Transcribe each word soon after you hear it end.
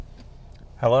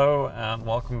Hello and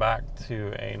welcome back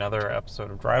to another episode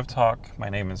of Drive Talk. My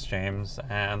name is James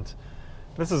and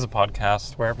this is a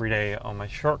podcast where every day on my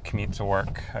short commute to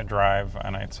work, I drive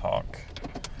and I talk.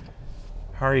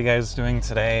 How are you guys doing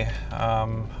today?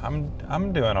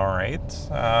 I'm doing all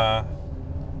right.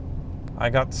 I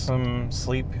got some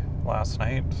sleep last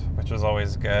night, which is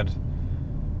always good.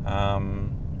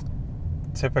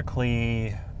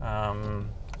 Typically,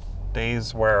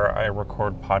 days where I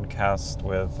record podcasts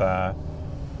with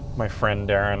my friend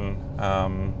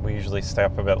Darren, we usually stay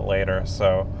up a bit later,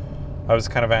 so I was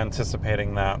kind of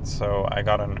anticipating that, so I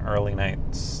got an early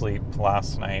night's sleep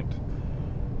last night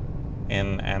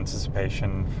in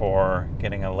anticipation for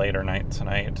getting a later night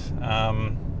tonight.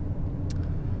 I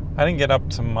didn't get up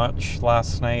to much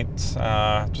last night,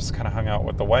 just kind of hung out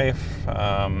with the wife.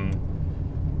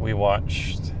 We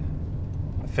watched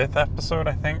the 5th episode,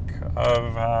 I think,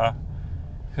 of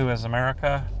Who is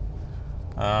America?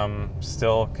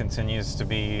 Still continues to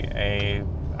be a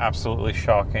absolutely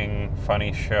shocking,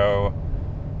 funny show.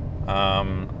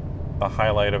 The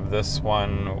highlight of this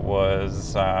one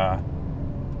was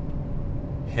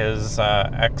his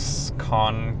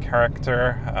ex-con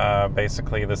character.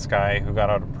 Basically, this guy who got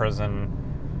out of prison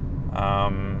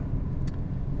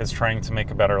is trying to make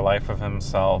a better life of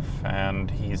himself, and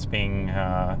he's being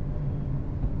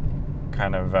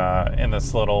in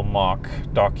this little mock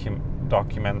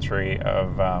documentary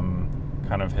of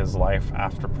kind of his life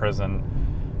after prison,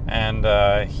 and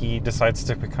he decides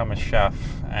to become a chef,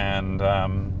 and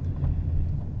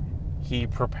he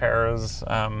prepares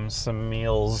some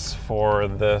meals for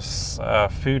this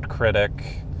food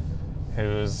critic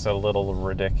who's a little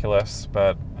ridiculous,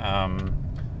 but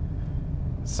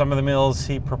some of the meals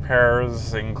he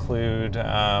prepares include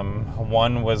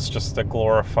one was just a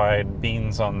glorified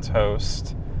beans on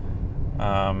toast,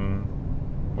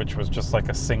 which was just like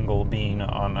a single bean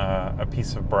on a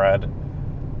piece of bread,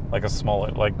 like a small,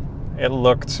 like it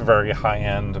looked very high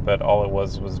end, but all it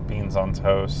was beans on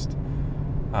toast.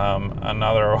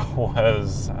 Another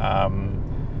was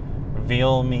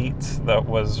veal meat that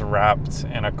was wrapped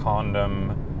in a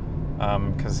condom,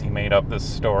 because he made up this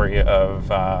story of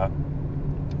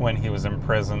when he was in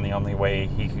prison, the only way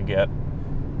he could get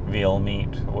veal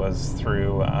meat was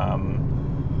through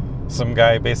some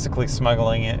guy basically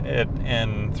smuggling it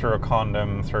in through a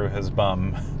condom through his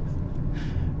bum.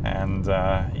 And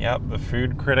the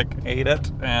food critic ate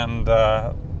it and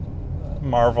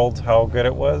marveled how good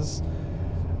it was.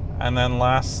 And then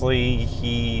lastly,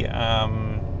 he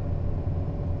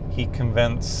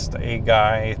convinced a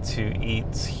guy to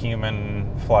eat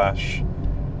human flesh,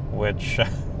 which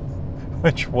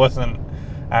wasn't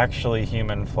actually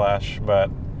human flesh,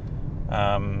 but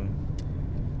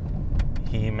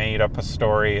he made up a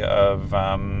story of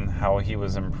how he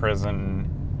was in prison.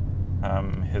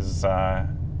 His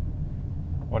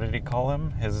what did he call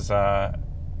him? His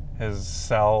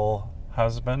cell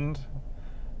husband.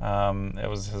 It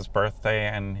was his birthday,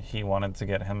 and he wanted to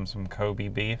get him some Kobe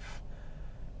beef.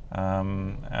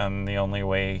 And the only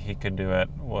way he could do it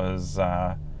was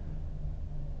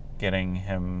getting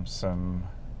him some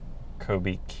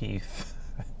Kobe Keith,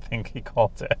 I think he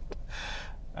called it.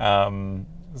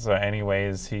 So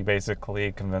anyways, he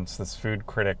basically convinced this food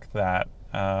critic that,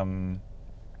 of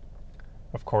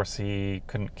course, he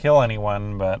couldn't kill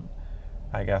anyone, but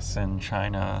I guess in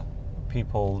China,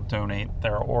 people donate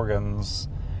their organs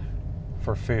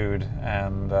for food,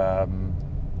 and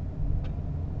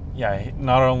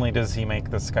not only does he make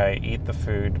this guy eat the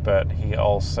food, but he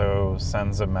also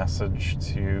sends a message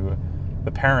to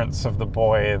the parents of the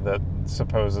boy that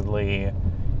supposedly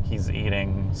he's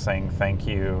eating, saying thank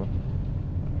you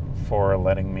for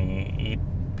letting me eat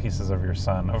pieces of your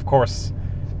son. Of course,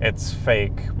 it's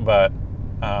fake, but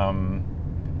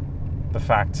the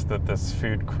fact that this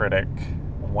food critic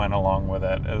went along with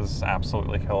it is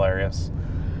absolutely hilarious.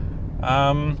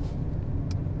 I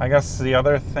guess the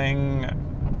other thing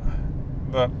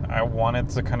that I wanted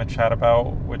to kind of chat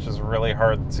about, which is really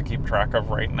hard to keep track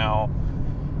of right now,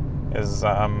 is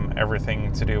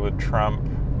everything to do with Trump.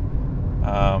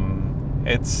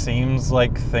 It seems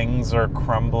like things are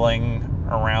crumbling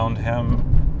around him,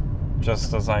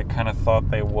 just as I kind of thought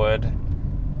they would.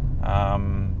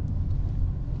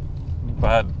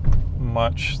 But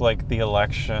much like the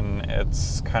election,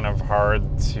 it's kind of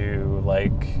hard to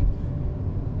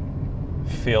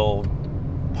feel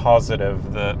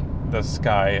positive that this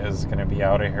guy is going to be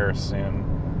out of here soon.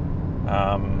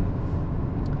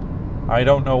 I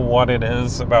don't know what it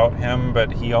is about him,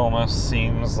 but he almost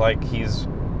seems like he's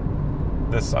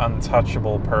this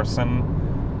untouchable person.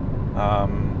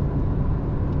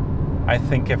 I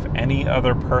think if any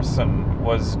other person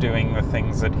was doing the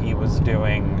things that he was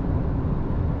doing,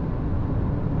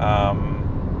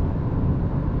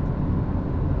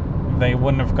 they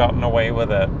wouldn't have gotten away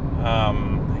with it.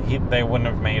 They wouldn't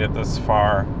have made it this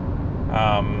far.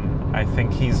 I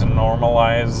think he's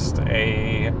normalized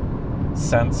a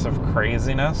sense of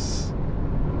craziness.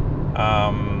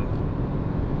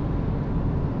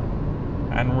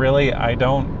 And really, I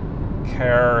don't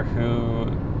care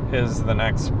who is the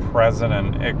next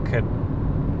president. It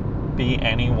could be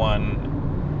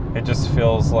anyone. It just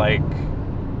feels like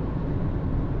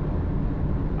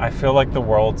I feel like the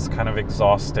world's kind of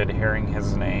exhausted hearing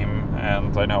his name,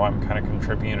 and I know I'm kind of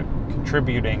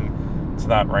contributing to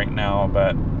that right now,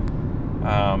 but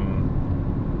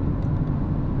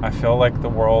I feel like the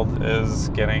world is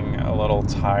getting a little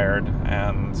tired.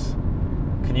 And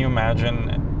can you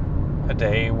imagine a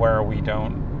day where we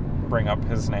don't bring up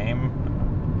his name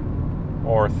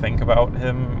or think about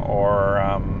him or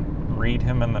read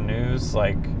him in the news?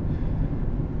 Like,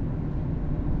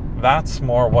 that's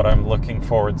more what I'm looking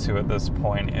forward to at this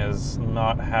point, is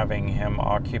not having him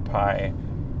occupy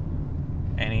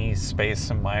any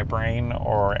space in my brain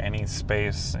or any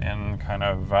space in kind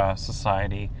of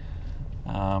society.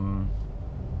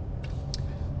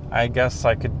 I guess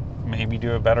I could maybe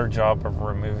do a better job of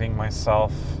removing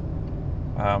myself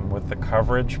with the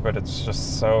coverage, but it's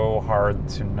just so hard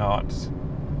to not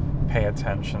pay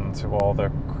attention to all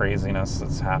the craziness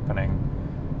that's happening.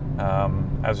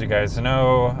 As you guys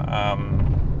know,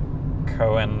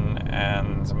 Cohen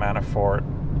and Manafort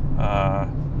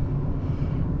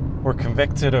were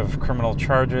convicted of criminal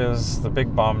charges. The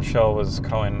big bombshell was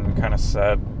Cohen kind of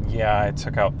said, yeah, I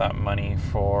took out that money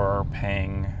for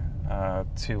paying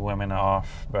 2 women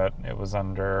off, but it was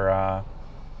under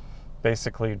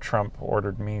basically Trump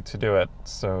ordered me to do it.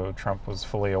 So Trump was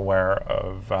fully aware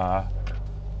of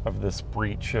this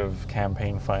breach of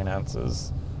campaign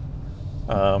finances.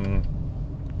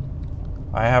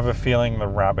 I have a feeling the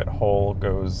rabbit hole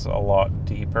goes a lot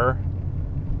deeper.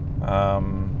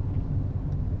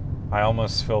 I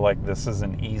almost feel like this is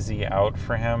an easy out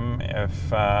for him if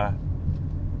the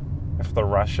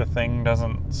Russia thing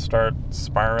doesn't start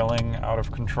spiraling out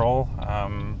of control.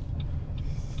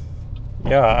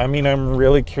 Yeah, I mean, I'm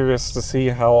really curious to see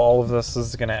how all of this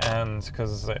is going to end,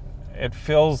 because it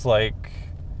feels like,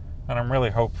 and I'm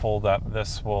really hopeful that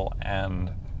this will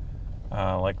end.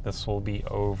 Like this will be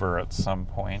over at some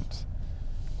point.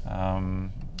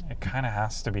 It kind of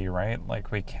has to be, right?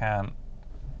 Like, we can't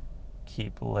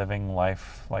keep living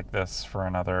life like this for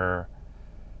another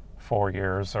 4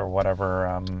 years or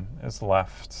whatever is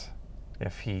left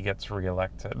if he gets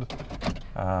reelected.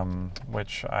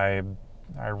 Which I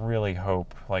really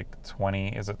hope, like,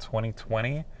 is it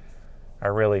 2020? I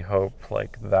really hope,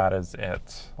 like, that is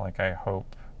it. Like, I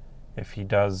hope if he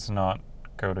does not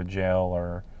go to jail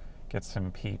or gets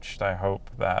impeached, I hope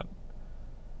that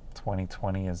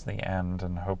 2020 is the end,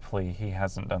 and hopefully he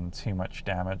hasn't done too much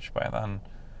damage by then.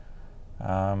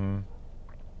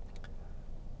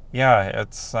 Yeah,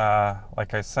 it's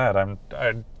like I said,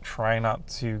 I try not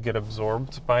to get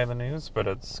absorbed by the news, but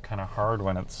it's kind of hard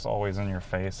when it's always in your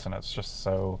face and it's just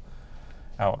so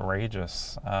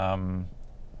outrageous.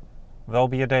 There'll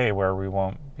be a day where we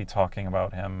won't be talking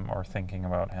about him or thinking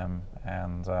about him,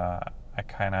 and I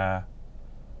kind of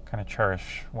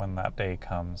cherish when that day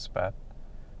comes. But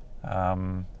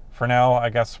for now, I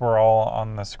guess we're all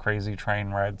on this crazy train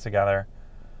ride together.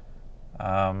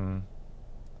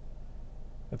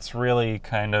 It's really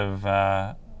kind of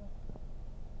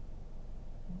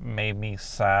made me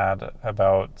sad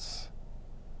about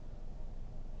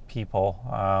people.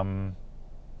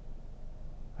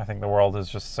 I think the world is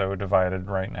just so divided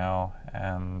right now,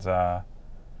 and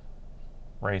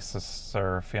racists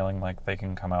are feeling like they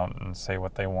can come out and say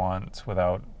what they want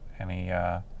without any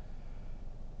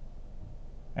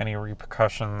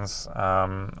repercussions,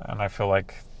 and I feel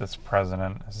like this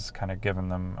president has kind of given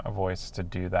them a voice to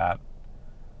do that.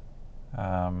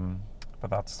 But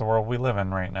that's the world we live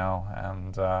in right now,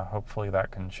 and hopefully that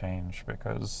can change,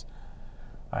 because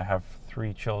I have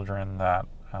 3 children that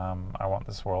I want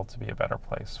this world to be a better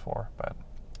place for. But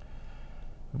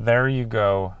there you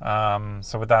go.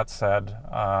 So with that said,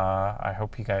 I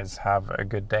hope you guys have a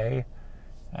good day,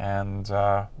 and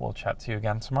we'll chat to you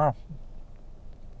again tomorrow.